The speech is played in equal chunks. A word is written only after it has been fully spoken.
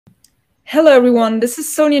Hello everyone, this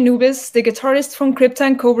is Sonia Anubis, the guitarist from Curta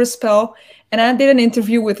and Cobra Spell, and I did an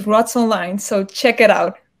interview with Rodz Online, so check it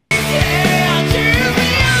out.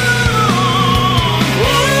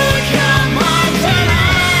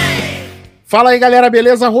 Fala aí galera,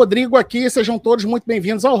 beleza? Rodrigo aqui, sejam todos muito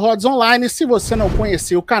bem-vindos ao Rodz Online. Se você não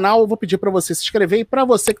conhecia o canal, eu vou pedir para você se inscrever, e para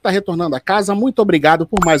você que está retornando a casa, muito obrigado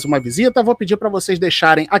por mais uma visita. Vou pedir para vocês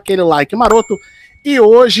deixarem aquele like maroto, e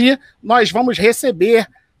hoje nós vamos receber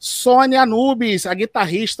Sonia Anubis, a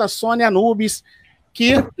guitarrista Sonia Anubis,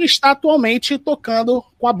 que está atualmente tocando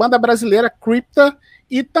com a banda brasileira Curta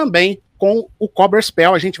e também com o Cobra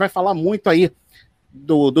Spell. A gente vai falar muito aí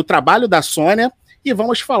do trabalho da Sonia. E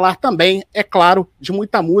vamos falar também, é claro, de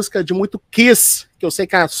muita música, de muito Kiss, que eu sei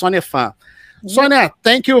que a Sonia é fã. Sonia,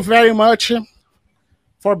 thank you very much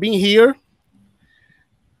for being here.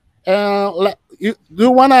 Do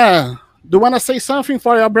you wanna say something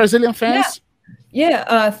for your Brazilian fans?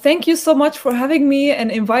 Thank you so much for having me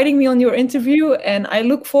and inviting me on your interview, and I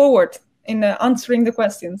look forward in answering the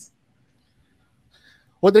questions.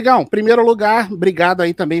 Rodrigão, em primeiro lugar, obrigado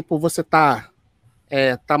aí também por você tá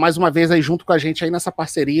mais uma vez aí junto com a gente aí nessa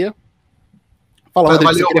parceria. Fala,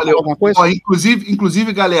 Rodrigo, valeu. Alguma coisa? Ó,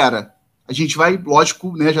 inclusive, galera, a gente vai,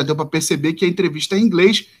 lógico, né, já deu para perceber que a entrevista é em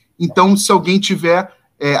inglês, então se alguém tiver,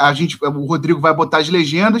 o Rodrigo vai botar as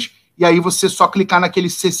legendas, e aí você só clicar naquele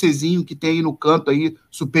CCzinho que tem aí no canto aí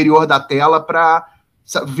superior da tela para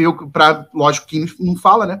ver, lógico, quem não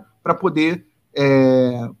fala, né, para poder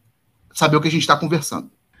saber o que a gente está conversando.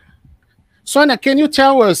 Sonia, can you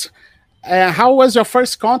tell us how was your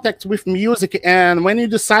first contact with music, and when you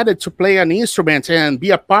decided to play an instrument and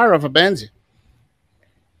be a part of a band?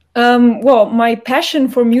 Well, my passion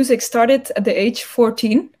for music started at the age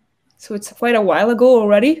 14, so it's quite a while ago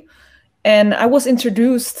already. And I was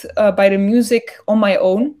introduced by the music on my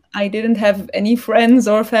own. I didn't have any friends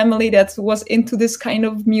or family that was into this kind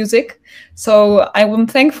of music. So I am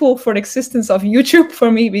thankful for the existence of YouTube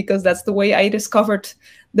for me, because that's the way I discovered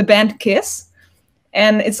the band Kiss.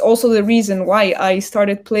 And it's also the reason why I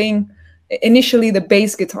started playing initially the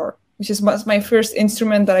bass guitar, which is my first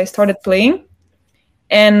instrument that I started playing.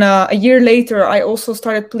 And a year later, I also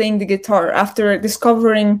started playing the guitar after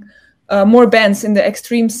discovering more bands in the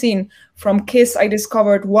extreme scene. From Kiss, I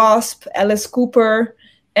discovered Wasp, Alice Cooper,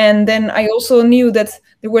 and then I also knew that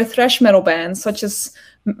there were thrash metal bands such as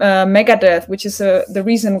Megadeth, which is the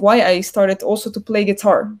reason why I started also to play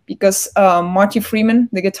guitar, because Marty Freeman,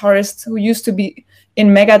 the guitarist who used to be in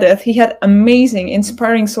Megadeth, he had amazing,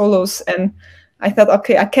 inspiring solos, and I thought,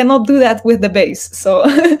 okay, I cannot do that with the bass. So,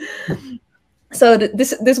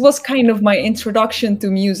 this was kind of my introduction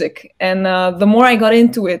to music, and the more I got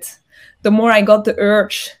into it, the more I got the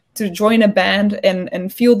urge to join a band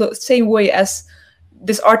and feel the same way as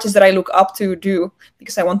this artist that I look up to do,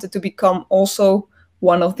 because I wanted to become also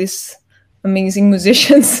one of these amazing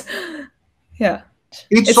musicians. Yeah.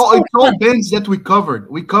 It's all bands that we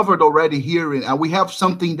covered. We covered already here. We have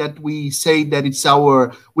something that we say that it's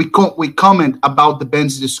we comment about the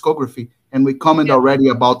band's discography, and we comment already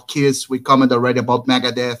about Kiss. We comment already about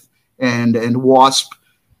Megadeth and Wasp.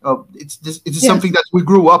 It's something that we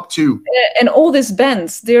grew up to. And all these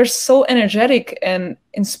bands, they're so energetic and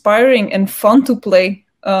inspiring and fun to play.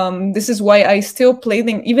 This is why I still play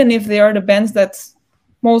them, even if they are the bands that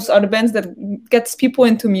most are the bands that gets people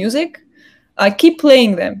into music. I keep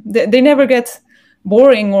playing them. They never get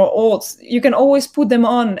boring or old. You can always put them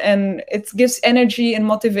on, and it gives energy and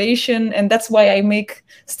motivation. And that's why I make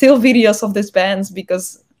still videos of these bands,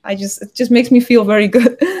 because it just makes me feel very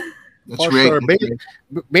good. That's great. Sure.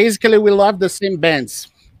 Basically, we love the same bands.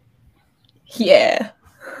 Yeah.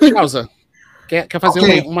 Chausa, quer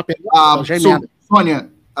fazer uma pergunta? So, Sonia,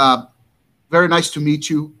 very nice to meet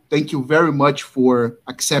you. Thank you very much for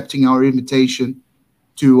accepting our invitation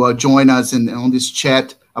to join us on this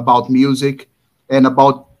chat about music and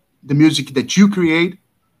about the music that you create.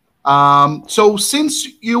 So since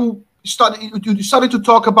you started to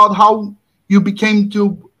talk about how you became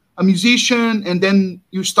a musician, and then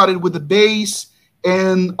you started with the bass,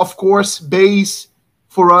 and of course bass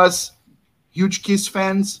for us huge Kiss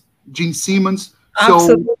fans, Gene Simmons.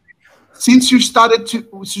 Absolutely. So since you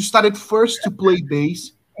started first to play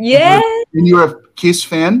bass, and you're a Kiss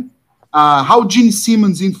fan, how Gene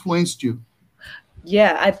Simmons influenced you?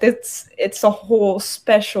 Yeah, it's a whole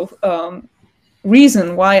special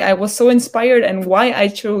reason why I was so inspired and why I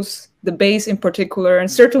chose the bass in particular, and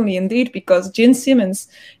certainly indeed because Gene Simmons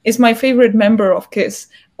is my favorite member of Kiss,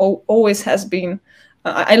 always has been.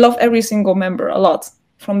 I love every single member a lot,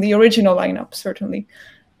 from the original lineup, certainly.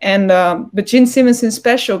 And but Gene Simmons is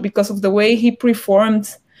special because of the way he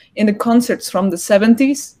performed in the concerts from the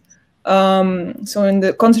 70s. So in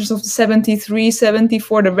the concerts of the 73,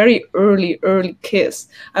 74, the very early Kiss,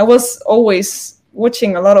 I was always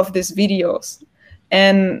watching a lot of these videos,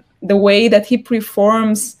 and the way that he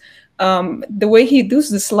performs, the way he does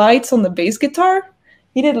the slides on the bass guitar,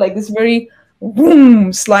 he did like this very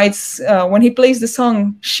boom slides when he plays the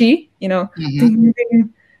song She, you know, ding, ding,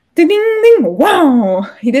 ding, ding, ding, wow.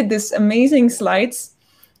 He did this amazing slides,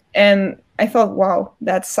 and I thought, wow,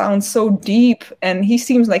 that sounds so deep, and he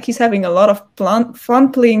seems like he's having a lot of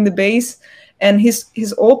fun playing the bass, and his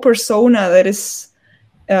whole persona that is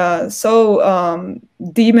so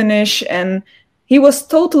demonish, and he was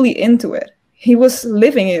totally into it. He was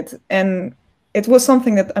living it, and it was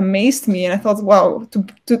something that amazed me. And I thought, wow,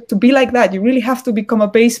 to be like that, you really have to become a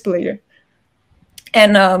bass player.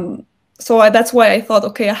 And so that's why I thought,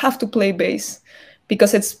 okay, I have to play bass,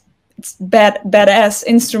 because it's badass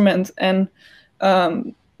instrument, and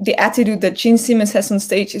the attitude that Gene Simmons has on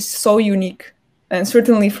stage is so unique, and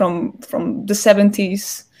certainly from the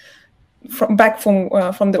 70s, from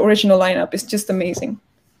the original lineup, is just amazing.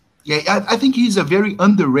 Yeah, I think he's a very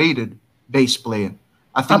underrated bass player.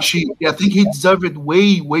 I think he deserved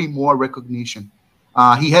way more recognition.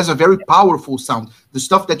 He has a very powerful sound. The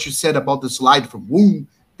stuff that you said about the slide from Woom,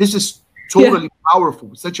 this is totally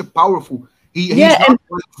powerful. Such a powerful. He's not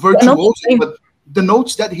virtuoso, but the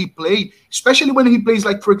notes that he played, especially when he plays,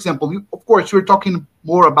 like, for example, of course, we're talking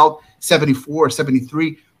more about 74,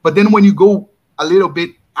 73, but then when you go a little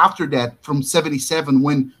bit after that, from 77,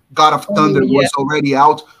 when God of Thunder was already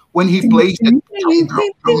out, when he plays that,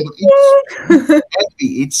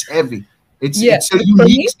 it's heavy. It's a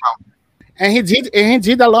unique sound. And he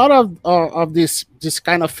did a lot of this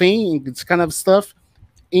kind of thing, this kind of stuff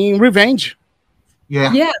in Revenge.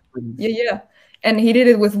 Yeah. And he did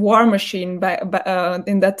it with War Machine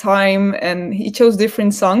in that time, and he chose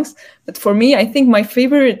different songs. But for me, I think my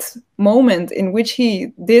favorite moment in which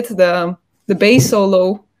he did the bass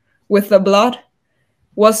solo with the blood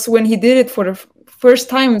was when he did it for the first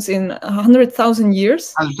times in 100,000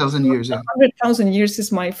 years. 100,000 years, yeah. 100,000 years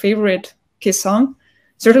is my favorite Kiss song,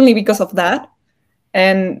 certainly because of that.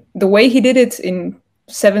 And the way he did it in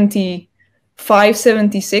 75,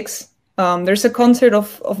 76, there's a concert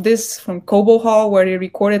of this from Cobo Hall where he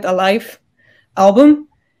recorded a live album,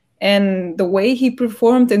 and the way he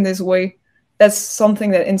performed in this way, that's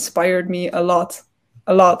something that inspired me a lot.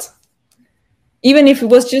 Even if it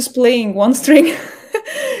was just playing one string,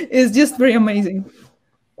 it's just very amazing.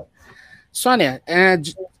 Sonia,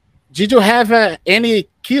 did you have any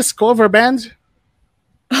Kiss cover band?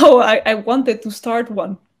 Oh, I wanted to start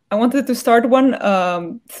one. I wanted to start one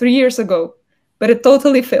 3 years ago, but it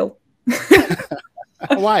totally failed.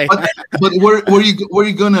 Why? But were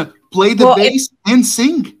you gonna play the bass and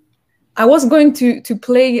sing? I was going to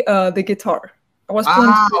play the guitar. I was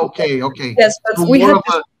okay. Yes, but so we had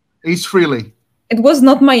Ace Frehley. It was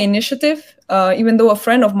not my initiative, even though a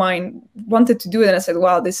friend of mine wanted to do it, and I said,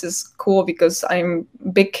 "Wow, this is cool because I'm a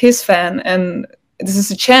big Kiss fan, and this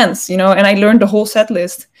is a chance, you know." And I learned the whole set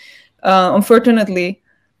list. Unfortunately,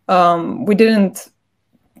 we didn't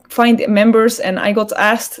find members, and I got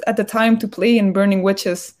asked at the time to play in Burning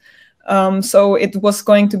Witches, so it was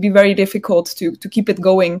going to be very difficult to keep it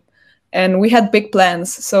going, and we had big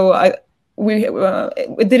plans, so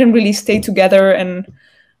it didn't really stay together, and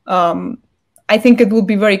I think it would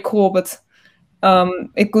be very cool, but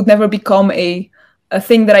it could never become a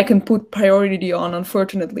thing that I can put priority on,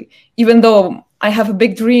 unfortunately, even though I have a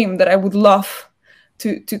big dream that I would love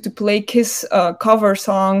to play Kiss cover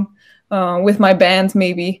song with my band,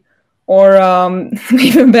 maybe, or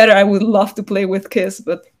even better, I would love to play with Kiss,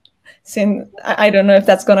 but since I don't know if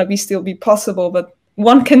that's gonna still be possible, but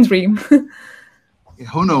one can dream. Yeah,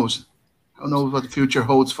 who knows what the future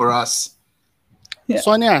holds for us. Yeah.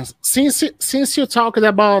 Sonia, since you talked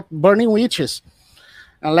about Burning Witches,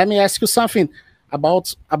 let me ask you something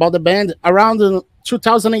about the band. Around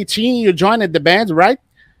 2018, you joined the band, right?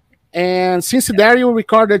 And since there, you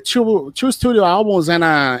recorded two studio albums and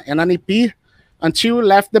an EP until you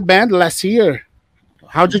left the band last year.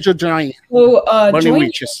 How did you join Burning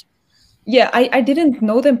Witches? Yeah, I didn't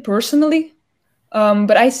know them personally,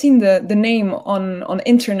 but I seen the name on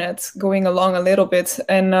internet going along a little bit,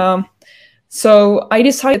 and so I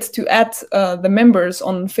decided to add the members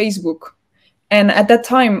on Facebook. And at that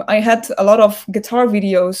time, I had a lot of guitar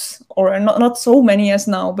videos, or not so many as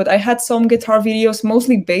now, but I had some guitar videos,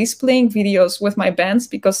 mostly bass playing videos with my bands,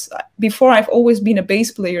 because before I've always been a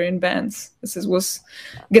bass player in bands.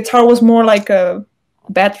 Guitar was more like a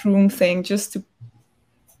bedroom thing, just to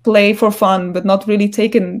play for fun, but not really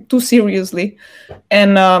taken too seriously.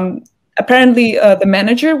 And apparently the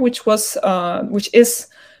manager, which is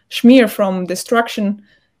Schmier from Destruction,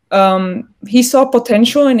 he saw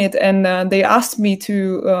potential in it, and they asked me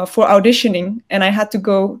to for auditioning, and I had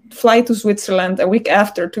to fly to Switzerland a week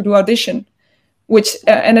after to do audition, which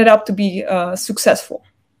ended up to be successful.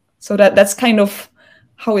 So that's kind of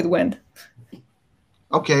how it went.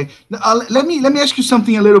 Okay, let me ask you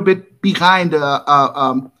something a little bit behind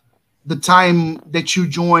the time that you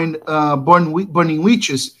joined Burning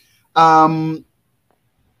Witches. I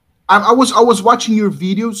was watching your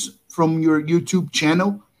videos from your YouTube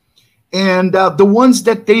channel, and the ones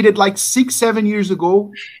that dated like 6-7 years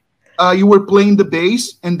ago, you were playing the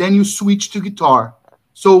bass, and then you switched to guitar.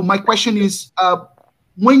 So my question is,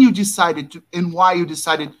 when you decided to, and why you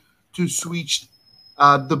decided to switch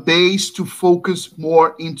the bass to focus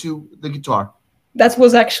more into the guitar? That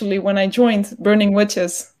was actually when I joined Burning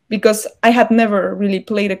Witches, because I had never really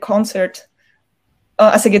played a concert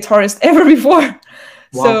as a guitarist ever before.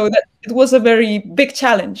 Wow. So it was a very big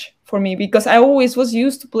challenge for me, because I always was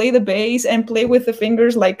used to play the bass and play with the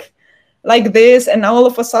fingers like this, and now all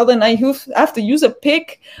of a sudden I have to use a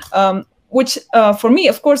pick, which for me,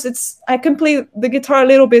 of course, I can play the guitar a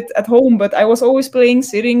little bit at home, but I was always playing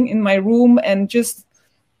sitting in my room and just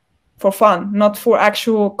for fun, not for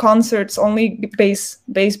actual concerts, only bass,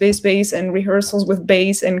 and rehearsals with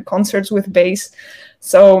bass and concerts with bass.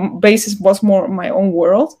 So bass was more my own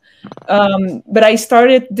world. But I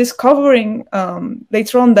started discovering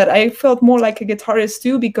later on that I felt more like a guitarist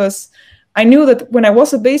too, because I knew that when I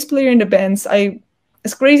was a bass player in the bands,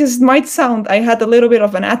 as crazy as it might sound, I had a little bit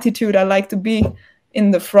of an attitude. I like to be in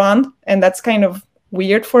the front, and that's kind of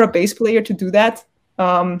weird for a bass player to do that.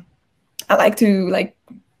 I like to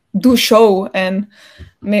do show, and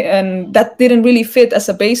that didn't really fit as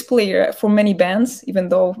a bass player for many bands, even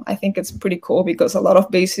though I think it's pretty cool, because a lot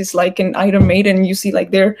of bassists, like in Iron Maiden, you see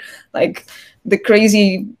they're like the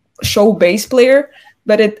crazy show bass player,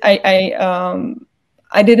 but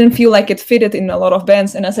I didn't feel like it fitted in a lot of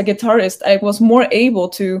bands. And as a guitarist, I was more able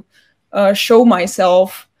to show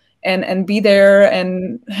myself and be there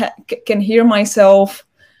and can hear myself,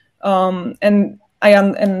 and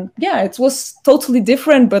yeah, it was totally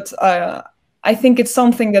different, but I think it's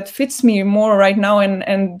something that fits me more right now,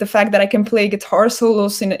 and the fact that I can play guitar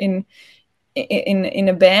solos in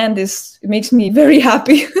a band it makes me very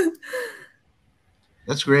happy.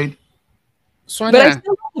 That's great. Sonia. But I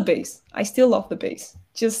still love the bass. I still love the bass.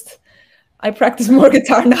 Just I practice more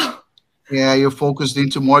guitar now. Yeah, you're focused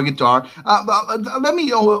into more guitar. Let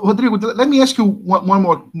me, Rodrigo, let me ask you one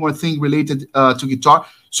more thing related to guitar.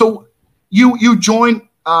 So you joined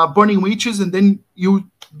Burning Witches, and then you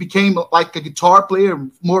became like a guitar player,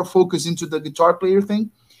 more focused into the guitar player thing.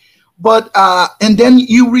 But and then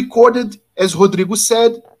you recorded, as Rodrigo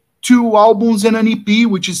said, 2 albums and an EP,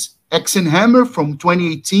 which is Axe and Hammer from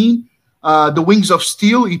 2018, The Wings of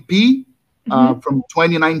Steel EP from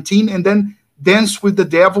 2019, and then Dance with the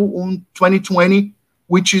Devil on 2020,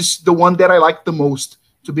 which is the one that I like the most,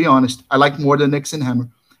 to be honest. I like more than Axe and Hammer.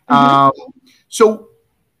 So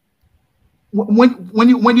when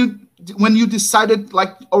you decided,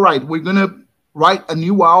 like, all right, we're gonna write a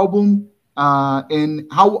new album, and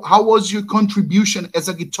how was your contribution as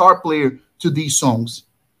a guitar player to these songs?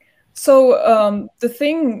 So the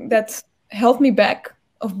thing that held me back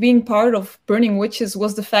of being part of Burning Witches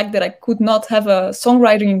was the fact that I could not have a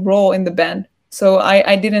songwriting role in the band. So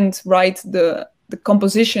I didn't write the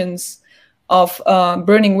compositions of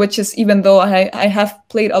Burning Witches, even though I have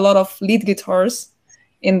played a lot of lead guitars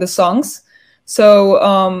in the songs.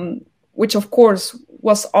 So which of course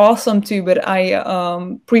was awesome too, but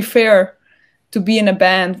I prefer to be in a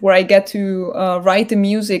band where I get to write the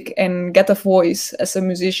music and get a voice as a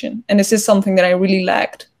musician. And this is something that I really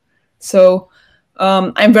lacked. So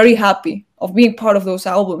I'm very happy of being part of those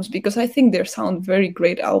albums, because I think they sound very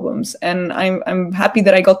great albums. And I'm happy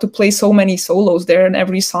that I got to play so many solos there, and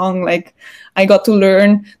every song, like, I got to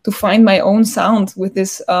learn to find my own sound with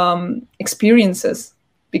these experiences.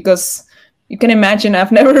 Because you can imagine,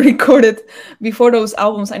 I've never recorded, before those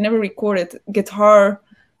albums, I never recorded guitar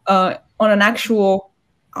on an actual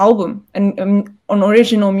album and on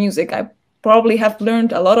original music. I probably have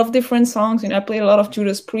learned a lot of different songs, and I played a lot of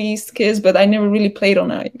Judas Priest, Kiss, but I never really played on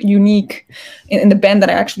a unique in the band that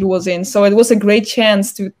I actually was in. So it was a great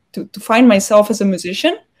chance to find myself as a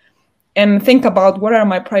musician and think about what are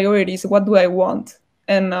my priorities, what do I want,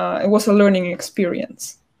 and it was a learning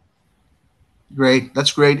experience. Great,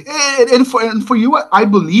 that's great. And for you, I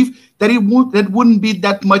believe that that wouldn't be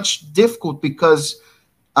that much difficult, because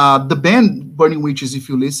the band Burning Witches, if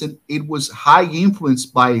you listen, it was high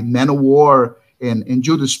influenced by Manowar and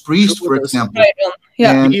Judas Priest, for example. Right,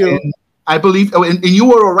 yeah. And I believe, and you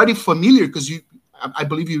were already familiar, because I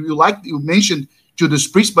believe you mentioned Judas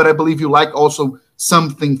Priest, but I believe you like also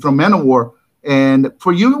something from Manowar. And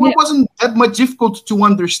for you, it wasn't that much difficult to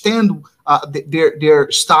understand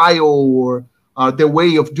their style or their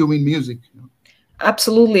way of doing music.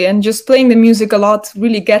 Absolutely, and just playing the music a lot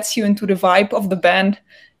really gets you into the vibe of the band.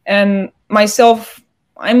 And myself,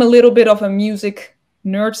 I'm a little bit of a music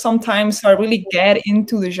nerd sometimes, so I really get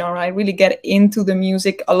into the genre. I really get into the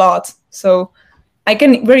music a lot. So I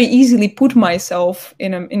can very easily put myself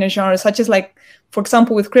in a genre, such as, like, for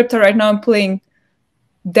example, with Crypta right now, I'm playing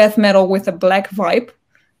death metal with a black vibe,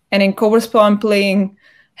 and in Coverspell I'm playing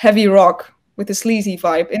heavy rock with a sleazy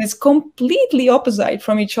vibe, and it's completely opposite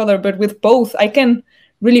from each other. But with both, I can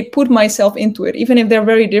really put myself into it, even if they're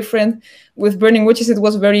very different. With Burning Witches, it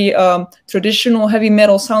was very traditional heavy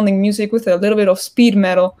metal sounding music with a little bit of speed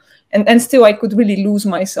metal, and still I could really lose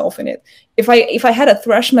myself in it. If I had a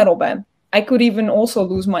thrash metal band, I could even also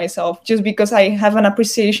lose myself, just because I have an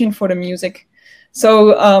appreciation for the music.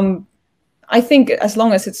 So I think as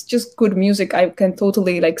long as it's just good music, I can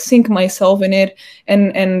totally, like, sink myself in it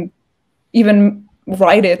and even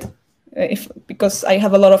write it, because I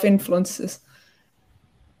have a lot of influences.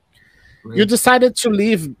 You decided to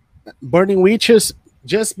leave Burning Witches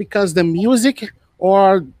just because the music,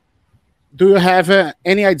 or do you have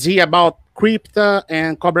any idea about Crypta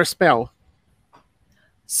and Coverspell?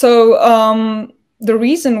 So the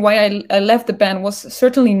reason why I left the band was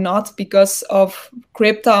certainly not because of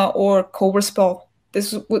Crypta or Coverspell.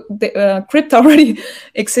 Crypta already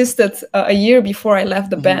existed a year before I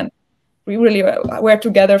left the band. We really were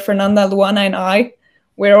together, Fernanda, Luana, and I.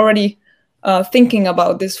 We're already thinking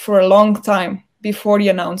about this for a long time before the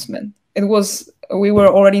announcement. We were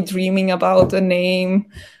already dreaming about a name,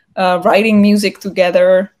 writing music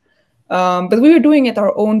together. But we were doing it at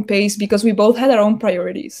our own pace because we both had our own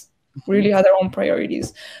priorities. Really had our own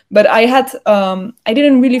priorities. But I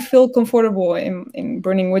didn't really feel comfortable in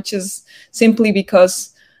Burning Witches, simply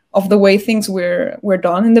because of the way things were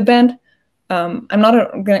done in the band. I'm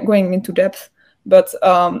not going into depth, but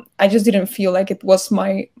I just didn't feel like it was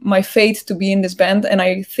my fate to be in this band. And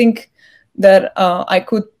I think that I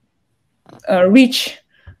could reach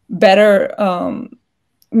better,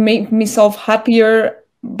 make myself happier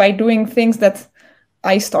by doing things that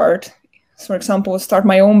I start. So, for example, start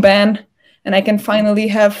my own band, and I can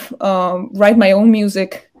finally write my own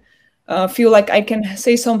music, feel like I can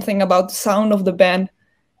say something about the sound of the band,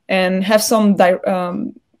 and have some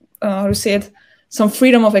some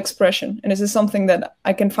freedom of expression. And this is something that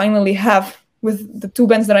I can finally have with the two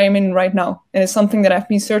bands that I am in right now. And it's something that I've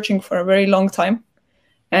been searching for a very long time.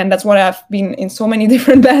 And that's why I've been in so many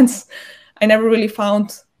different bands. I never really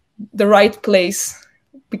found the right place,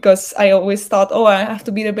 because I always thought, oh, I have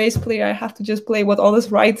to be the bass player. I have to just play what all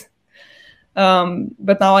is right.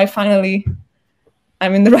 But now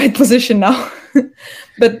I'm in the right position now.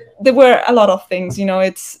 But there were a lot of things, you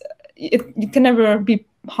can never be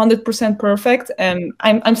 100% perfect. And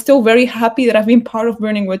I'm still very happy that I've been part of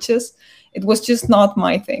Burning Witches. It was just not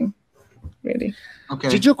my thing, really. Okay.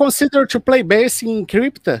 Did you consider to play bass in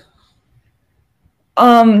Crypta?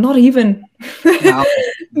 Not even.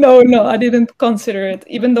 No, I didn't consider it.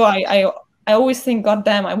 Even though I always think, God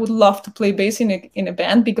damn, I would love to play bass in a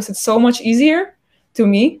band, because it's so much easier to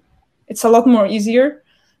me. It's a lot more easier,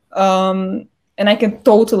 and I can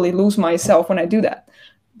totally lose myself when I do that.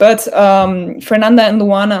 But Fernanda and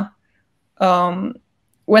Luana,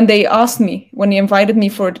 when they invited me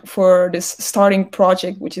for this starting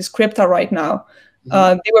project, which is Crypta right now,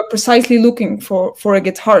 they were precisely looking for a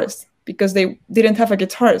guitarist, because they didn't have a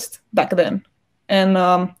guitarist back then. And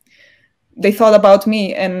they thought about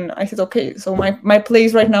me, and I said, okay, so my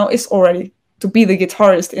place right now is already to be the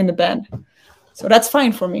guitarist in the band. So that's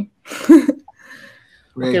fine for me.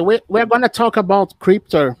 Okay, we're going to talk about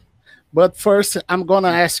Crypta, but first I'm going to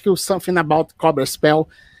ask you something about Coverspell,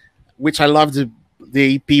 which I love the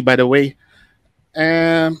EP, by the way.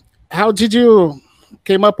 How did you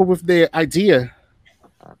came up with the idea?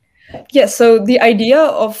 Yeah, so the idea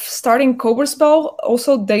of starting Coverspell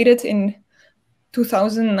also dated in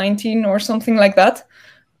 2019 or something like that.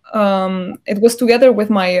 It was together with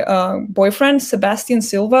my boyfriend, Sebastian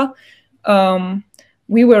Silva.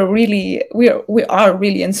 We are really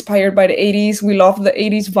inspired by the 80s. We love the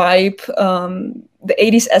 80s vibe, the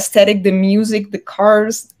 80s aesthetic, the music, the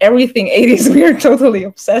cars, everything 80s. We are totally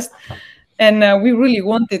obsessed. And we really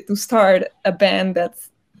wanted to start a band that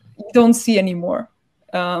you don't see anymore.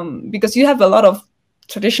 Because you have a lot of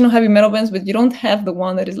traditional heavy metal bands, but you don't have the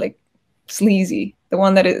one that is like sleazy, the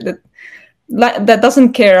one that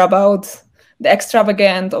doesn't care about the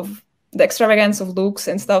extravagance of looks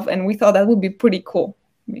and stuff. And we thought that would be pretty cool,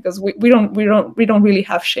 because we don't really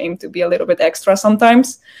have shame to be a little bit extra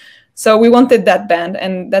sometimes. So we wanted that band,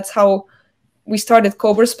 and that's how we started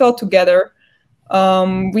Coverspell together.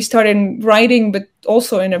 We started writing, but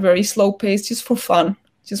also in a very slow pace, just for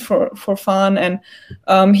fun, and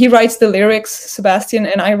he writes the lyrics, Sebastian,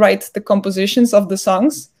 and I write the compositions of the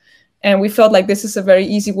songs. And we felt like this is a very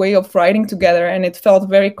easy way of writing together, and it felt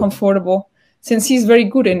very comfortable since he's very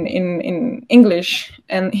good in English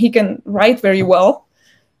and he can write very well.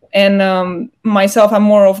 And myself, I'm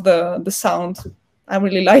more of the sound. I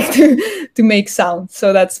really like to make sound,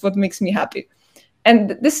 so that's what makes me happy.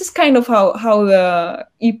 And this is kind of how the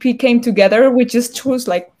EP came together. We just chose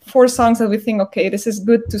like 4 songs that we think, okay, this is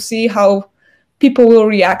good to see how people will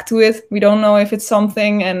react to it. We don't know if it's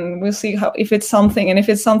something, and we'll see if it's something. And if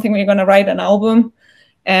it's something, we're gonna write an album.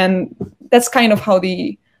 And that's kind of how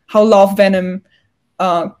Love Venom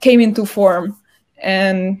came into form.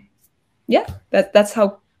 And yeah, that's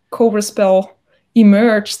how Coverspell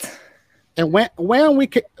emerged. And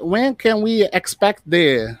when can we expect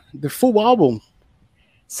the full album?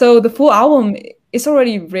 So the full album is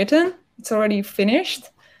already written. It's already finished.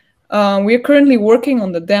 We're currently working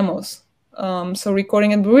on the demos. So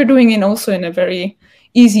recording it, but we're doing it also in a very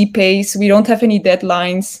easy pace. We don't have any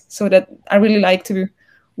deadlines, so that I really like to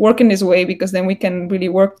work in this way, because then we can really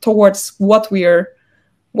work towards what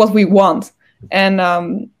we want.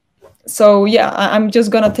 And so yeah, I'm just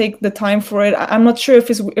gonna take the time for it. I'm not sure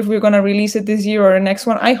if we're gonna release it this year or the next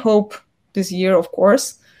one. I hope this year, of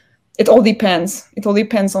course. It all depends. It all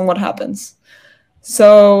depends on what happens.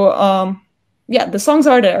 So yeah, the songs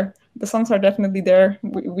are there. The songs are definitely there.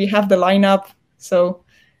 We have the lineup. So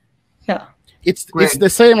yeah, it's the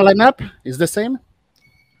same lineup. It's the same.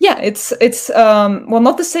 Yeah, it's well,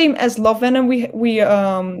 not the same as Love Venom. We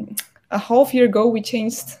a half year ago we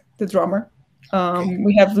changed the drummer.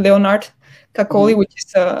 We have Leonard Cacoli, which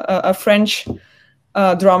is a French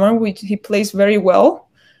drummer, which he plays very well,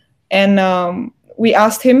 and we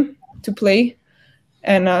asked him to play.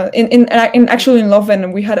 And actually in Love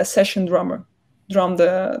Venom we had a session drummer drum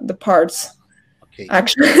the parts. Okay.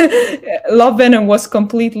 Actually, Love Venom was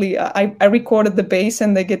completely. I recorded the bass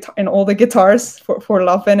and the guitar and all the guitars for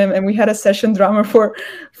Love Venom, and we had a session drummer for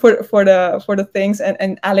the things,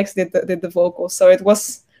 and Alex did the vocals. So it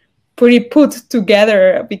was pretty put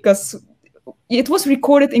together because it was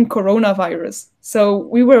recorded in coronavirus, so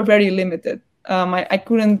we were very limited. I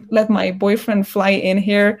couldn't let my boyfriend fly in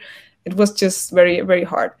here. It was just very, very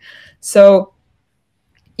hard. So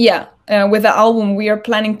yeah, with the album, we are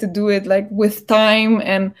planning to do it like with time,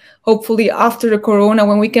 and hopefully after the corona,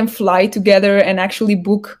 when we can fly together and actually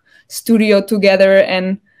book studio together,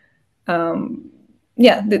 and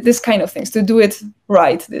yeah, this kind of things, to do it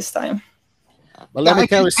right this time. But let me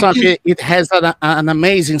tell you something, it has an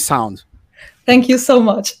amazing sound. Thank you so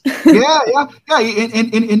much. yeah.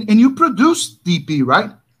 And you produced DP, right?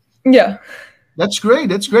 Yeah. That's great.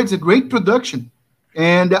 That's great. It's a great production.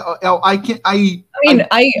 And I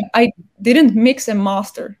didn't mix and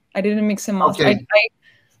master. I didn't mix and master. Okay. I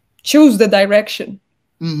choose the direction.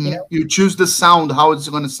 Mm-hmm. You choose the sound, how it's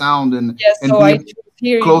going to sound, and so I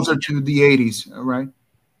choose closer to the 80s, right?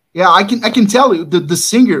 Yeah, I can tell you the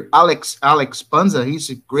singer Alex Panza. He's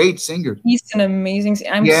a great singer. He's an amazing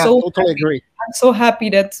singer. I'm totally agree. I'm so happy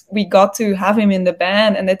that we got to have him in the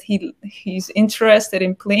band, and that he's interested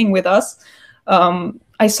in playing with us.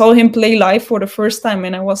 I saw him play live for the first time,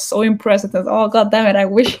 and I was so impressed. I thought, oh god damn it, I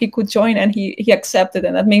wish he could join, and he accepted,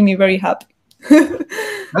 and that made me very happy.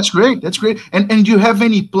 That's great. That's great. And do you have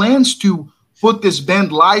any plans to put this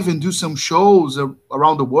band live and do some shows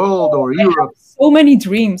around the world or Europe? So many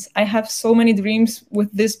dreams. I have so many dreams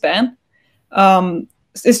with this band.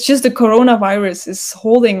 It's just the coronavirus is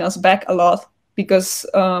holding us back a lot, because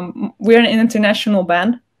we're an international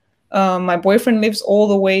band. My boyfriend lives all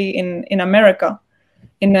the way in America,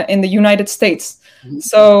 in the United States. Mm-hmm.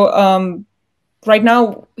 So right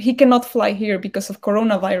now he cannot fly here because of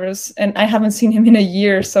coronavirus, and I haven't seen him in a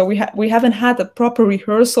year. So we haven't had a proper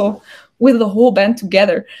rehearsal with the whole band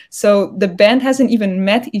together. So the band hasn't even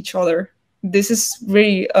met each other. This is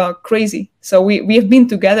really crazy. So we have been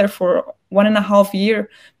together for 1.5 years,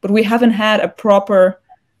 but we haven't had a proper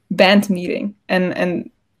band meeting, and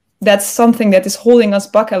that's something that is holding us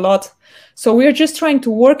back a lot. So we're just trying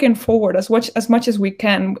to work in forward as much as we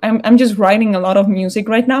can. I'm just writing a lot of music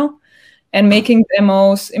right now and making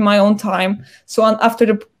demos in my own time. So after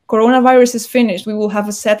the coronavirus is finished, we will have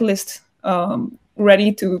a set list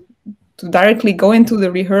ready to directly go into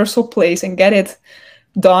the rehearsal place and get it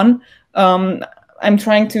done. I'm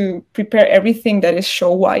trying to prepare everything that is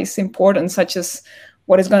show-wise important, such as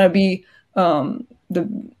what is going to be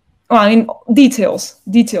well, I mean,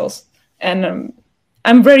 details. And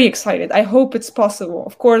I'm very excited. I hope it's possible.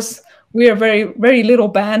 Of course, we are very little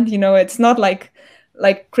band. You know, it's not like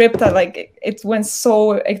Crypta, like it went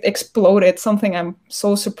so exploded. Something I'm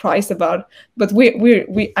so surprised about. But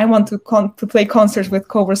I want to play concerts with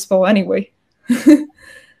Coverspell anyway.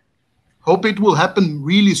 Hope it will happen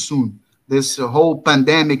really soon. This whole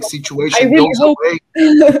pandemic situation really goes hope. away.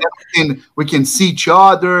 We can see each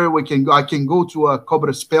other. I can go to a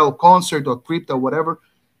Coverspell concert or Crypta, whatever,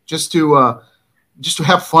 just to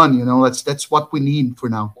have fun. You know, that's what we need for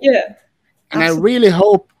now. Yeah, and absolutely. I really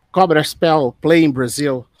hope Coverspell play in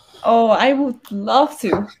Brazil. Oh, I would love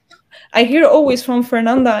to. I hear always from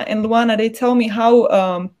Fernanda and Luana. They tell me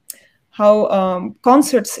how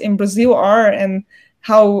concerts in Brazil are and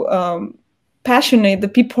how passionate the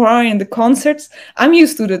people are in the concerts. I'm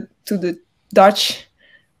used to the Dutch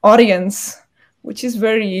audience, which is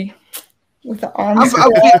very with the arms.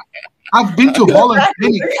 I've been to Holland. I've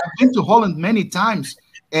been to Holland many times,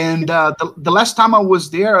 and the last time I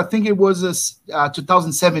was there, I think it was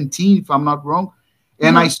 2017, if I'm not wrong.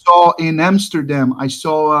 And I saw in Amsterdam, I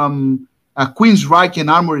saw Queensryche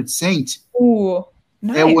and Armored Saint. Ooh,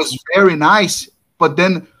 nice. It was very nice, but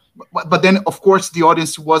then of course the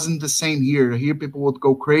audience wasn't the same here. Here people would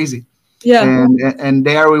go crazy. Yeah. And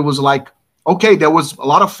there it was like, okay, there was a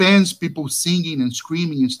lot of fans, people singing and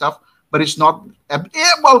screaming and stuff, but it's not.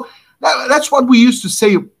 Well, that's what we used to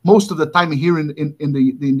say most of the time here in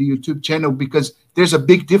the YouTube channel, because there's a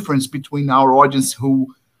big difference between our audience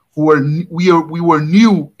we were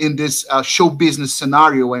new in this show business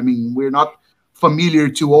scenario. I mean, we're not familiar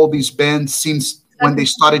to all these bands since when they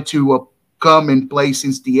started to come and play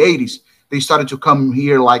since the 80s. They started to come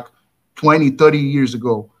here like 20, 30 years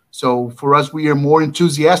ago. So for us, we are more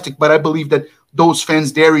enthusiastic, but I believe that those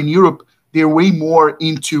fans there in Europe, they're way more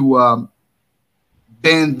into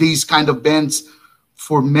these kind of bands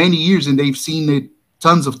for many years, and they've seen it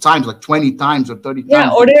tons of times, like 20 times or 30 times.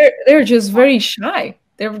 Yeah, or they're just very shy.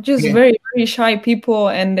 They're just very shy people,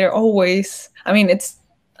 and they're always, I mean, it's,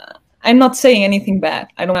 I'm not saying anything bad.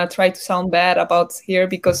 I don't want to try to sound bad about here,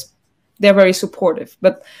 because they're very supportive,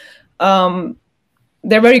 but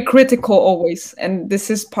they're very critical always. And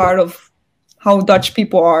this is part of how Dutch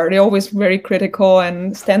people are. They're always very critical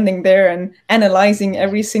and standing there and analyzing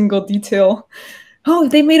every single detail. Oh,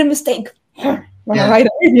 they made a mistake. I write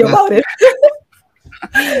a video about it.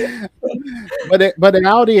 but the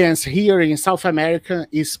audience here in South America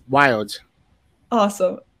is wild.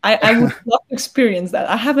 Awesome. I would love to experience that.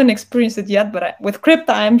 I haven't experienced it yet, but with Crypta,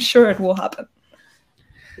 I'm sure it will happen.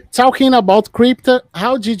 Talking about Crypta,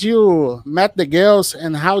 how did you meet the girls,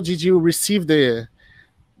 and how did you receive the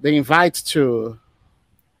invite to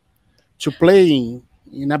play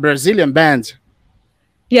in a Brazilian band?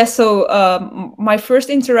 Yeah, so my first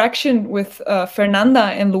interaction with Fernanda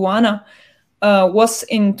and Luana was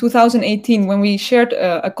in 2018, when we shared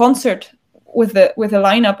a concert with a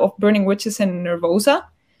lineup of Burning Witches and Nervosa.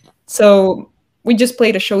 So we just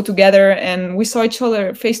played a show together, and we saw each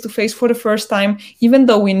other face to face for the first time, even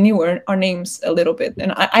though we knew our names a little bit.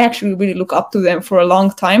 And I actually really look up to them for a long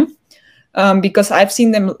time, because I've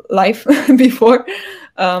seen them live before.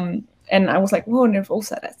 And I was like, whoa,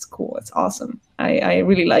 Nervosa, that's cool. It's awesome. I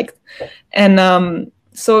really liked. And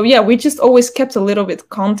so, yeah, we just always kept a little bit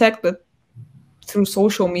contact, but through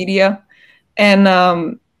social media. And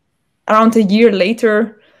around a year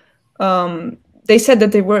later, they said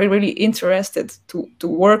that they were really interested to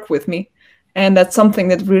work with me. And that's something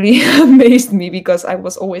that really amazed me, because I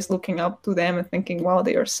was always looking up to them and thinking, wow,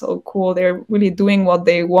 they are so cool. They're really doing what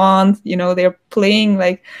they want. You know, they're playing,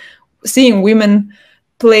 like seeing women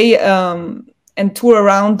play and tour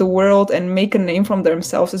around the world and make a name from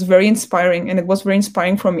themselves is very inspiring. And it was very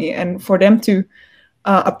inspiring for me. And for them to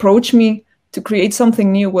approach me to create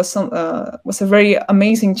something new was a very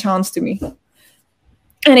amazing chance to me.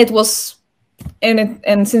 And it was,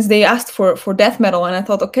 and since they asked for death metal, and I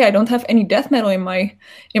thought, okay, I don't have any death metal in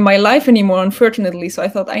my life anymore, unfortunately. So I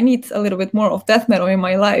thought I need a little bit more of death metal in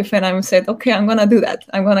my life. And I said, okay, I'm gonna do that.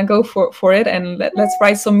 I'm gonna go for it, and let's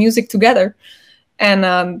write some music together.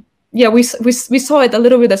 And yeah, we saw it a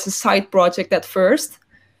little bit as a side project at first.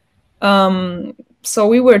 So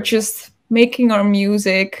we were just making our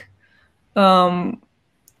music. A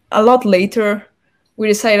lot later, we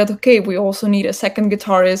decided, okay, we also need a second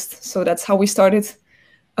guitarist. So that's how we started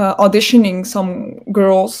auditioning some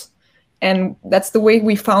girls. And that's the way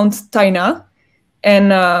we found Taina.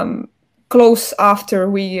 And close after,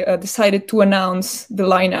 we decided to announce the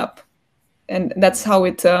lineup. And that's how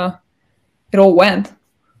it all went.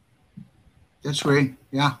 That's great,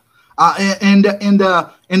 yeah. And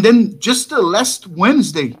then just last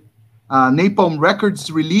Wednesday, Napalm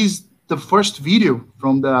Records released the first video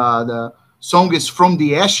from the song is From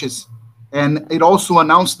the Ashes, and it also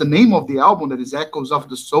announced the name of the album, that is Echoes of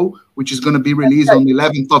the Soul, which is going to be released on the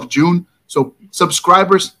 11th of June. So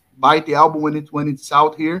subscribers, buy the album when it's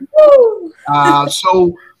out here.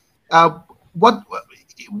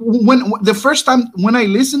 When the first time when I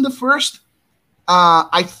listened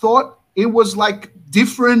I thought it was like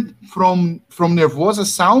different from Nervosa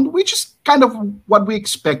sound, which is kind of what we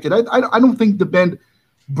expected. I don't think the band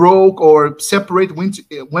broke or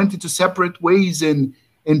went into separate ways and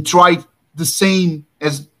tried the same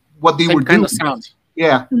as what they were doing. Sound.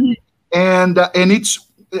 Yeah, and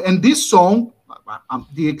this song,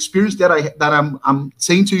 the experience that I'm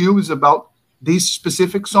saying to you is about this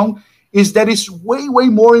specific song is that it's way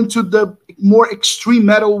more into the more extreme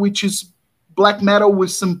metal, which is black metal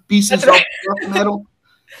with some pieces of black metal.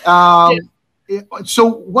 So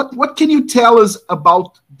what can you tell us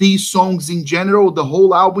about these songs in general, the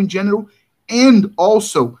whole album in general, and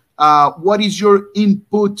also what is your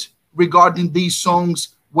input regarding these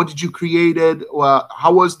songs? What did you create?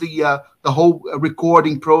 How was the whole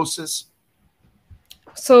recording process?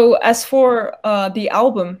 So as for the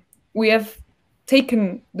album, we have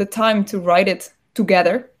taken the time to write it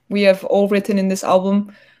together. We have all written in this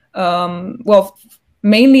album. Well,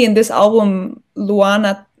 mainly in this album,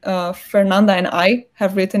 Luana, Fernanda, and I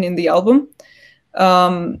have written in the album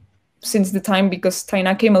since the time, because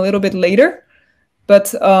Taina came a little bit later.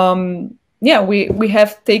 But yeah, we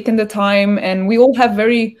have taken the time, and we all have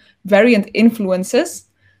very variant influences.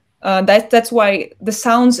 That's why the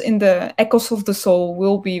sounds in the Echoes of the Soul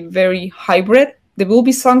will be very hybrid. There will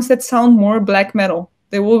be songs that sound more black metal.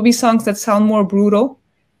 There will be songs that sound more brutal.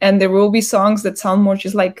 And there will be songs that sound more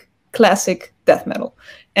just like classic death metal.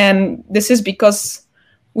 And this is because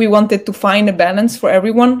we wanted to find a balance for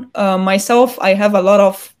everyone. Myself, I have a lot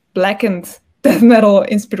of blackened death metal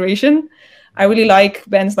inspiration. I really like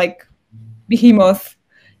bands like Behemoth,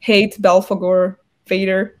 Hate, Belphegor,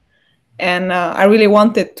 Vader. And I really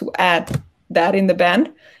wanted to add that in the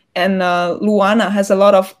band. And Luana has a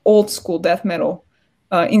lot of old school death metal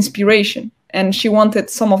inspiration. And she wanted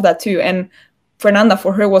some of that too. And Fernanda,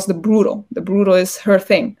 for her, was the brutal. The brutal is her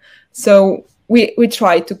thing. So we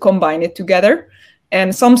tried to combine it together.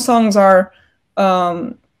 And some songs are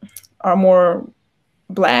more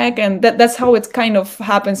black, and that's how it kind of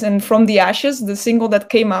happens. And From the Ashes, the single that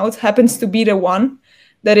came out, happens to be the one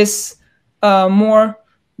that is more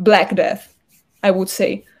black death, I would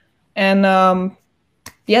say. And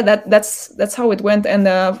yeah, that's how it went.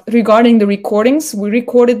 And regarding the recordings, we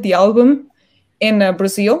recorded the album in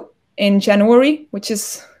Brazil in January, which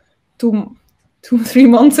is 3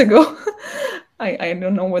 months ago. I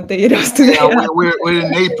don't know what day it is today. Yeah, we're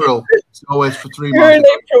in April, so it's for 3 months. We're in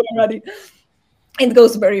April already. It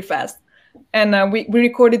goes very fast. And we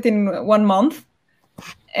recorded in 1 month.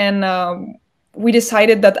 And we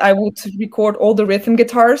decided that I would record all the rhythm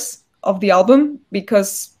guitars of the album,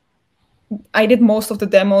 because I did most of the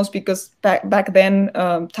demos, because back then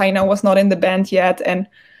Taina was not in the band yet. And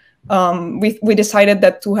we decided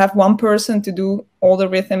that to have one person to do all the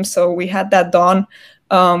rhythms, so we had that done.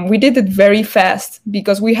 We did it very fast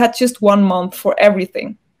because we had just 1 month for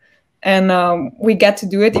everything. And we got to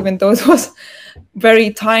do it, even though it was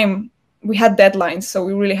very time. We had deadlines, so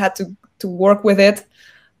we really had to work with it.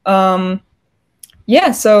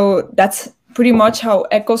 Yeah, so that's pretty much how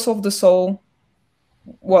Echoes of the Soul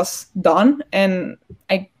was done. And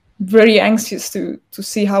I'm very anxious to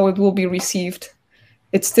see how it will be received.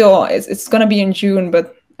 It's going to be in June,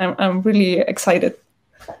 but I'm really excited.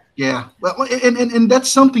 Yeah, well, and that's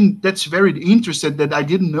something that's very interesting that I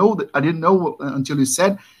didn't know until you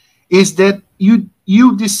said, is that you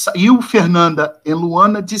Fernanda and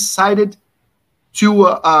Luana decided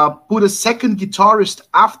to put a second guitarist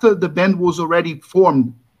after the band was already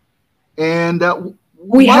formed, and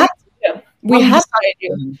we had the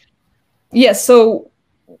idea. Yeah, so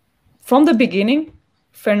from the beginning,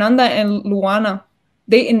 Fernanda and Luana,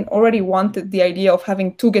 they already wanted the idea of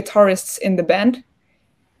having 2 guitarists in the band,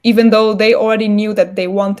 even though they already knew that they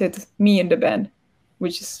wanted me in the band,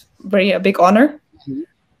 which is a big honor. Mm-hmm.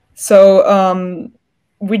 So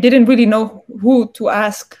we didn't really know who to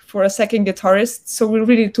ask for a second guitarist. So we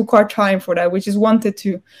really took our time for that. We just wanted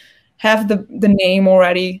to have the name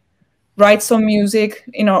already, write some music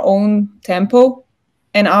in our own tempo.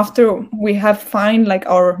 And after we have find like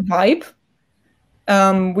our vibe,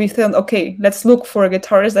 we thought, okay, let's look for a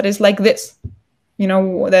guitarist that is like this,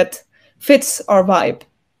 that fits our vibe,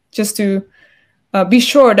 just to be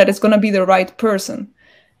sure that it's going to be the right person.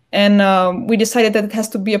 And we decided that it has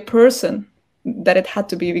to be a person, that it had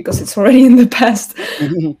to be, because it's already in the past,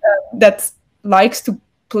 that likes to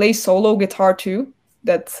play solo guitar too,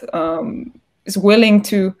 that is willing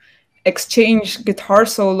to exchange guitar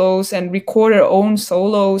solos and record their own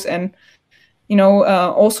solos, and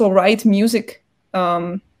also write music.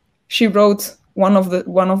 She wrote one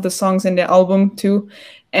of the songs in the album too,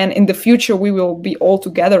 and in the future we will be all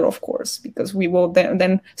together, of course, because we will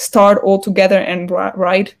then start all together and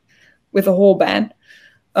write with a whole band.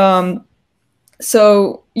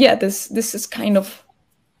 So yeah, this is kind of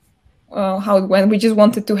how it went. We just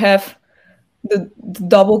wanted to have the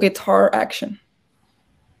double guitar action.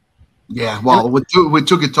 Yeah, well, with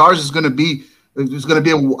two guitars, there's going to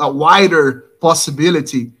be a wider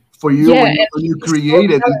possibility for you when you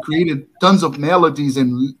created tons of melodies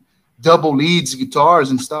and double leads,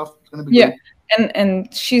 guitars and stuff. It's going to be great.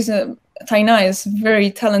 And Taina is a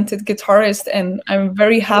very talented guitarist, and I'm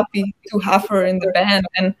very happy to have her in the band.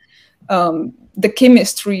 And the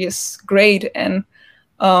chemistry is great, and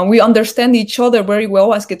we understand each other very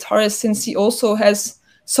well as guitarists, since he also has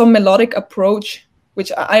some melodic approach,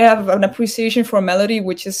 which I have an appreciation for melody,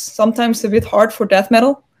 which is sometimes a bit hard for death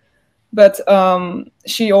metal. But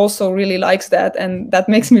she also really likes that, and that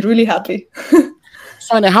makes me really happy.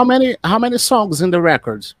 Sonia, how many songs in the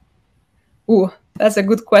records? Ooh, that's a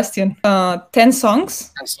good question. 10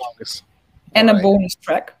 songs. 10 songs. And a bonus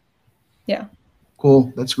track. Yeah.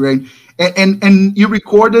 Cool. That's great. And you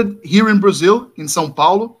recorded here in Brazil, in São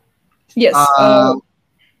Paulo. Yes.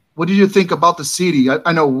 What did you think about the city?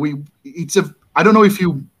 I know I don't know if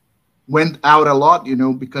you went out a lot,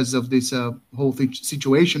 because of this whole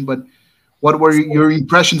situation, but what were your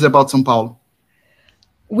impressions about São Paulo?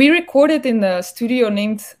 We recorded in a studio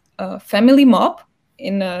named Family Mob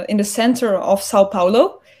in the center of Sao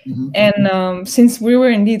Paulo. Mm-hmm. And since we were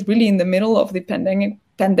indeed really in the middle of the pandemic,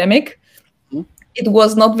 mm-hmm. It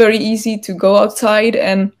was not very easy to go outside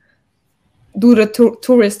and do the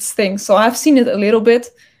tourists thing. So I've seen it a little bit.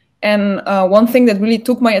 And one thing that really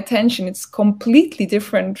took my attention, it's completely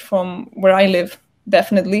different from where I live,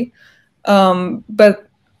 definitely. But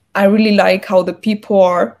I really like how the people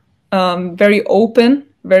are very open,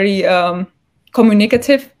 very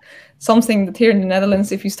communicative. Something that here in the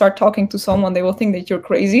Netherlands, if you start talking to someone, they will think that you're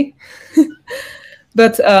crazy.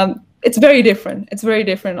 But it's very different. It's very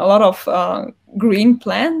different. A lot of a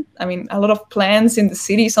lot of plants in the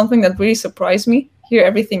city, something that really surprised me. Here,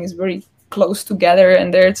 everything is very close together,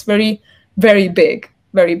 and there it's very, very big,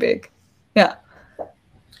 very big. Yeah.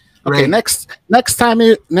 Okay. Next time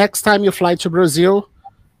you fly to Brazil,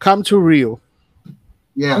 come to Rio.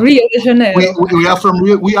 Yeah. Rio de Janeiro. We are from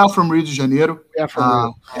Rio. We are from Rio de Janeiro. We are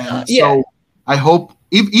from Rio. So I hope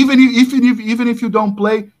even if you don't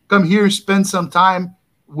play, come here and spend some time.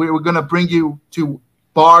 We're gonna bring you to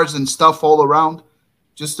bars and stuff all around.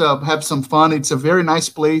 Just have some fun. It's a very nice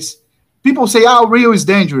place. People say, "Oh, Rio is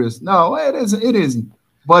dangerous." No, it isn't. It isn't.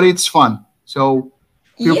 But it's fun. So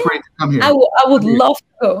feel free to come here. I would love to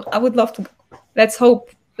go. I would love to go. Let's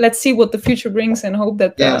hope. Let's see what the future brings, and hope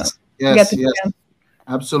that yes.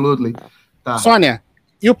 Absolutely. Sonia,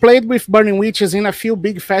 you played with Burning Witches in a few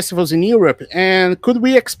big festivals in Europe, and could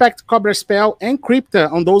we expect Cobra Spell and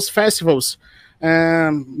Curta on those festivals,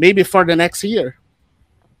 maybe for the next year?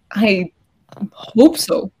 I hope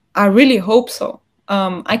so. I really hope so.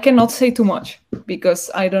 I cannot say too much because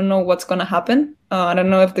I don't know what's going to happen. I don't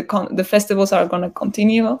know if the festivals are going to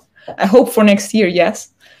continue. I hope for next year, yes.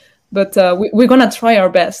 But we're going to try our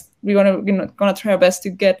best. We're going to try our best to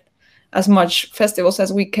get as much festivals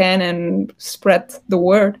as we can and spread the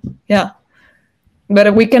word. Yeah.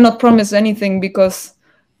 But we cannot promise anything because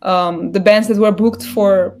the bands that were booked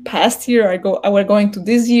for past year are going to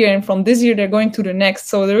this year, and from this year they're going to the next.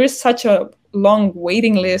 So there is such a long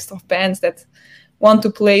waiting list of bands that want to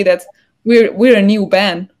play that we're a new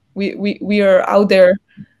band. We are out there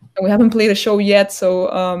and we haven't played a show yet.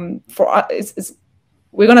 So for us,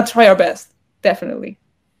 we're gonna try our best, definitely.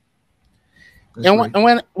 And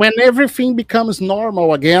when everything becomes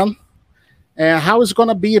normal again, how is it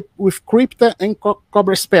gonna be with Curta and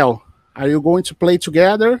Cobra Spell? Are you going to play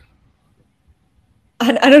together?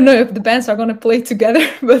 I don't know if the bands are going to play together,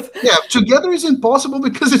 but yeah, together is impossible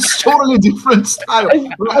because it's totally different style.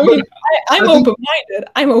 I mean, I'm open-minded.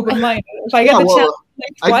 I'm open-minded. If I get the chance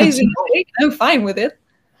like twice in a day, I'm fine with it.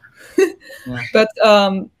 Yeah. But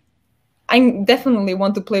I definitely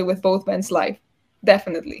want to play with both bands live.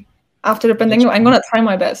 Definitely. After the pandemic, I'm going to try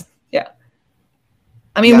my best. Yeah.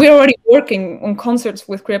 I mean, we're already working on concerts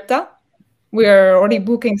with Curta. We're already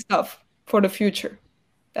booking stuff for the future.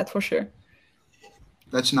 That's for sure.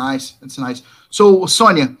 That's nice. That's nice. So,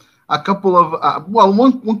 Sonia, a couple of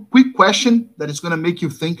one quick question that is going to make you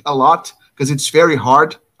think a lot because it's very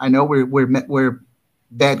hard. I know we're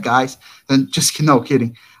bad guys. And just no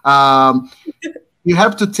kidding. You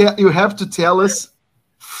have to tell us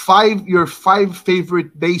your five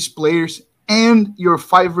favorite bass players and your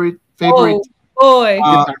favorite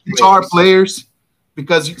guitar players,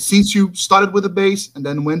 because since you started with the bass and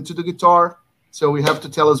then went to the guitar, so you have to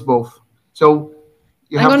tell us both. So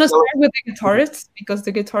I'm gonna start with the guitarist because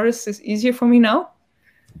the guitarist is easier for me now.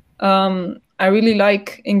 I really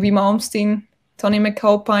like Yngwie Malmsteen, Tony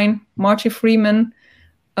McAlpine, Marty Freeman,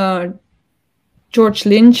 George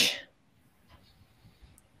Lynch,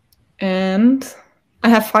 and I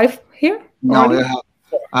have 5 here. No,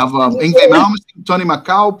 I have Yngwie Malmsteen, Tony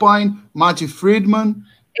McAlpine, Marty Friedman,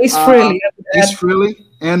 Ace Frehley,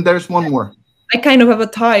 and there's one more. I kind of have a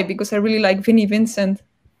tie because I really like Vinnie Vincent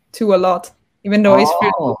too a lot, even though Ace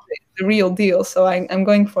Frehley is the real deal. So I'm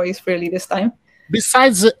going for Ace Frehley this time.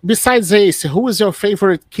 Besides Ace, who is your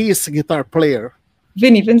favorite Kiss guitar player?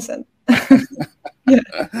 Vinnie Vincent. Yeah.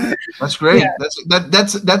 That's great. Yeah.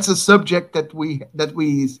 That's a subject that we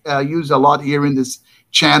use a lot here in this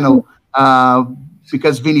channel,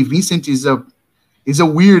 because Vinnie Vincent is a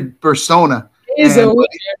weird persona. He's a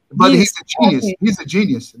genius. He's a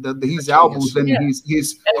genius. His albums and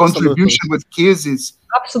his contribution with Kiss is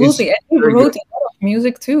absolutely. And he wrote a lot of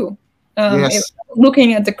music too. Yes.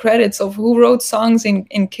 Looking at the credits of who wrote songs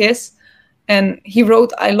in Kiss, and he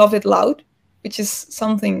wrote "I Love It Loud," which is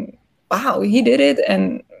something. Wow, he did it,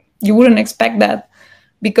 and you wouldn't expect that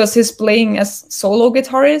because his playing as solo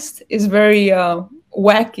guitarist is very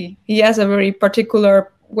wacky. He has a very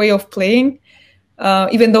particular way of playing.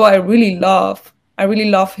 Even though I really love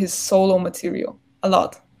his solo material a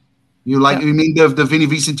lot. You mean the Vinnie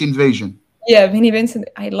Vincent Invasion? Yeah, Vinnie Vincent.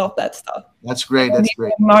 I love that stuff. That's great. That's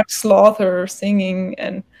great. Mark Slaughter singing,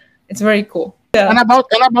 and it's very cool. Yeah. And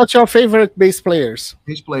about your favorite bass players?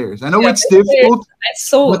 Bass players. I know it's difficult. It's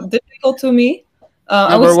so difficult to me.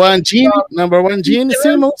 Number one, Gene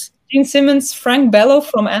Simmons. Gene Simmons, Frank Bello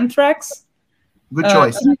from Anthrax. Good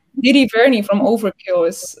choice. Didi Verni from Overkill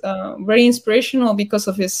is very inspirational because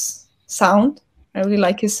of his sound. I really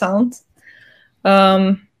like his sound.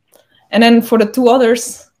 And then for the 2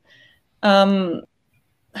 others, I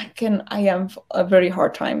have a very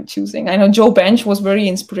hard time choosing. I know Joe Bench was very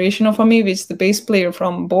inspirational for me, which is the bass player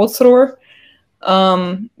from Bolt Thrower.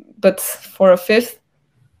 But for a 5th,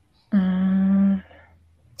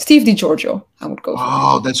 Steve DiGiorgio, I would go for.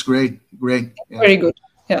 Oh, that's great. Great. Yeah. Very good.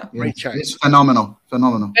 Yeah. Great choice. It's phenomenal.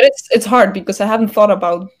 Phenomenal. But it's hard because I haven't thought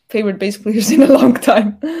about favorite bass players in a long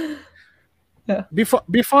time. Yeah.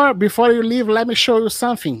 Before you leave, let me show you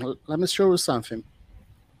something.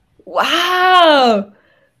 Wow.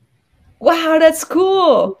 Wow, that's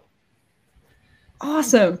cool.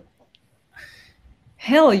 Awesome.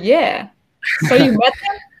 Hell yeah. So you met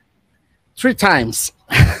them? 3 times.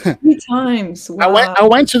 3 times. Wow.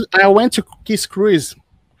 I went to Kiss Cruise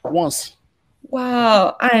once.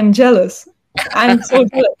 Wow, I'm jealous. I'm so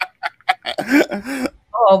jealous.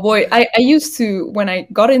 Oh boy, I used to, when I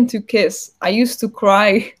got into Kiss, I used to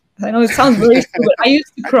cry. I know it sounds very stupid. I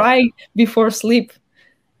used to cry before sleep,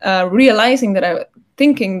 thinking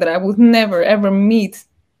that I would never ever meet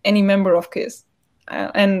any member of Kiss.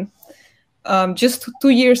 And just 2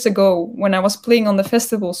 years ago, when I was playing on the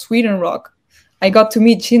festival Sweden Rock, I got to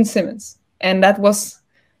meet Gene Simmons, and that was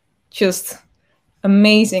just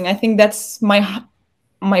amazing. I think that's my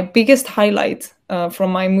biggest highlight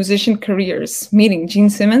from my musician careers, meeting Gene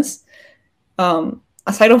Simmons.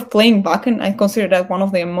 Aside of playing Wacken, I consider that one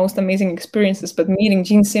of the most amazing experiences, but meeting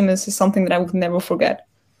Gene Simmons is something that I would never forget.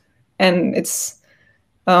 And it's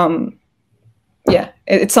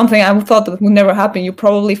it's something I thought that would never happen. You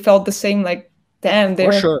probably felt the same, like, damn,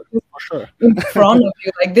 they're for sure. in front of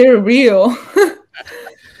you, like they're real.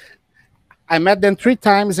 I met them 3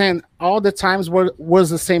 times, and all the times was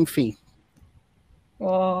the same thing.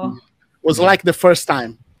 Wow. Was like the first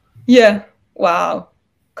time. Yeah. Wow.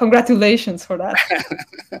 Congratulations for that.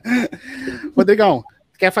 Rodrigão,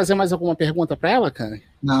 quer fazer mais alguma pergunta para ela, cara?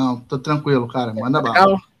 Não, tô tranquilo, cara. Manda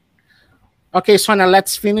bala. Okay, Sonia,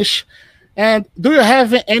 let's finish. And do you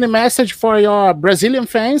have any message for your Brazilian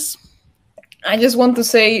fans? I just want to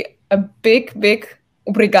say a big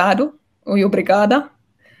obrigado, ou obrigada,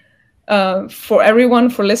 for everyone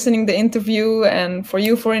for listening to the interview, and for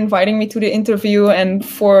you for inviting me to the interview, and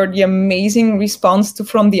for the amazing response to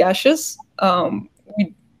From the Ashes.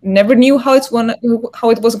 We never knew how it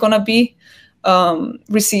was gonna be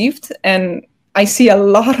received, and I see a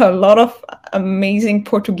lot of amazing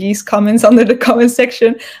Portuguese comments under the comment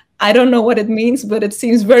section. I don't know what it means, but it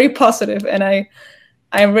seems very positive, and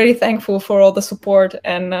I'm very thankful for all the support,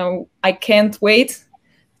 and I can't wait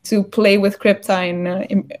to play with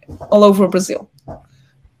Crypta all over Brazil.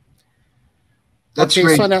 That's okay,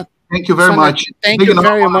 great. Sonia, thank you very much. Thank you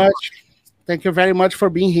very much. Thank you very much for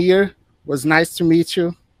being here. It was nice to meet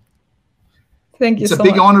you. Thank you so much. It's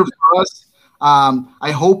a big honor for us.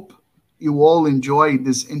 I hope you all enjoy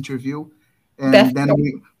this interview, and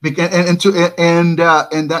Definitely. then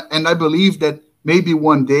and I believe that maybe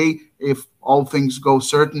one day, if all things go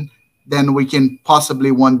certain, then we can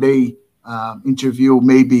possibly one day interview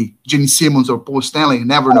maybe Gene Simmons or Paul Stanley. You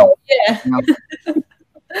never know. Yeah. You know?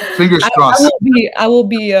 Fingers crossed. I will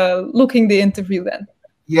be looking the interview then.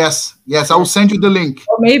 Yes, I will send you the link.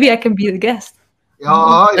 Or maybe I can be the guest.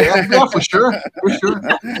 Oh, yeah, for sure.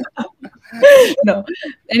 No.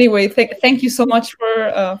 Anyway, thank you so much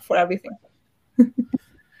for everything.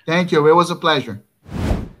 Thank you. It was a pleasure.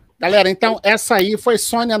 Galera, então essa aí foi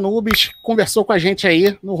Sonia Anubis, conversou com a gente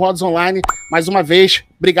aí no Rodz Online. Mais uma vez,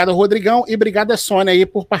 obrigado Rodrigão e obrigado a Sonia aí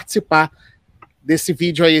por participar desse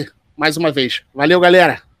vídeo aí mais uma vez. Valeu,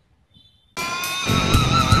 galera!